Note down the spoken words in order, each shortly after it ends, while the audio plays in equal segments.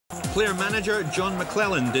Player-manager John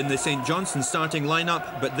McClelland in the St Johnstone starting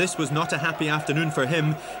lineup, but this was not a happy afternoon for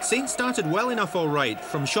him. Saints started well enough all right.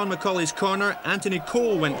 From Sean McCauley's corner, Anthony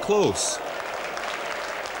Cole went close.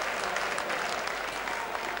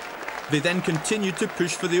 They then continued to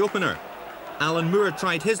push for the opener. Alan Moore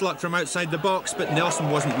tried his luck from outside the box, but Nelson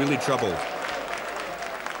wasn't really troubled.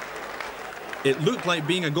 It looked like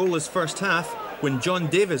being a goalless first half when John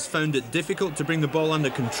Davis found it difficult to bring the ball under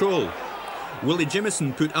control. Willie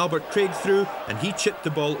Jimison put Albert Craig through and he chipped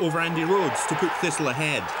the ball over Andy Rhodes to put Thistle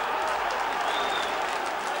ahead.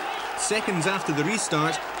 Seconds after the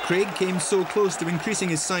restart, Craig came so close to increasing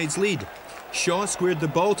his side's lead. Shaw squared the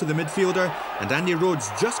ball to the midfielder and Andy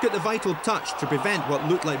Rhodes just got the vital touch to prevent what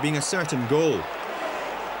looked like being a certain goal.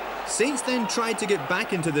 Saints then tried to get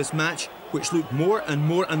back into this match, which looked more and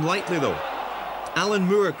more unlikely though. Alan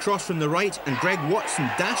Moore crossed from the right and Greg Watson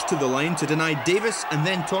dashed to the line to deny Davis and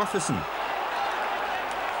then Torfason.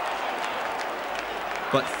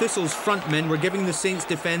 But Thistle's front men were giving the Saints'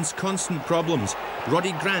 defence constant problems.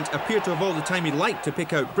 Roddy Grant appeared to have all the time he liked to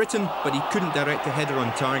pick out Britton, but he couldn't direct a header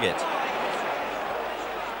on target.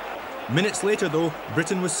 Minutes later though,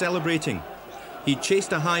 Britton was celebrating. He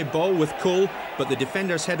chased a high ball with Cole, but the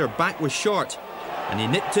defender's header back was short, and he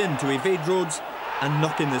nipped in to evade Rhodes and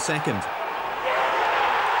knock in the second.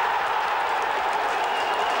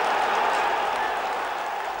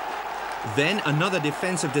 Then another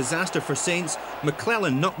defensive disaster for Saints.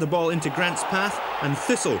 McClelland knocked the ball into Grant's path and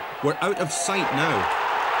Thistle were out of sight now.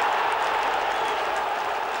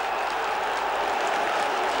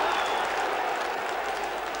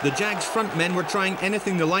 The Jags front men were trying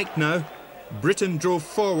anything they liked now. Britton drove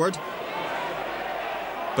forward,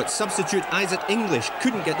 but substitute Isaac English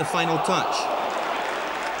couldn't get the final touch.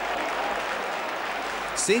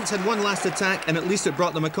 Saints had one last attack and at least it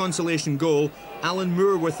brought them a consolation goal. Alan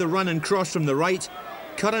Moore with the run and cross from the right.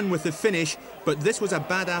 Curran with the finish, but this was a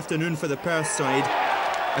bad afternoon for the Perth side.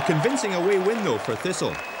 A convincing away win though for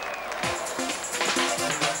Thistle.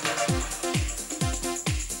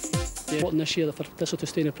 It's important this year for Thistle to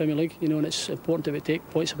stay in the Premier League, and it's important that we take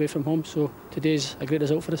points away from home, so today's a great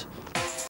result for us.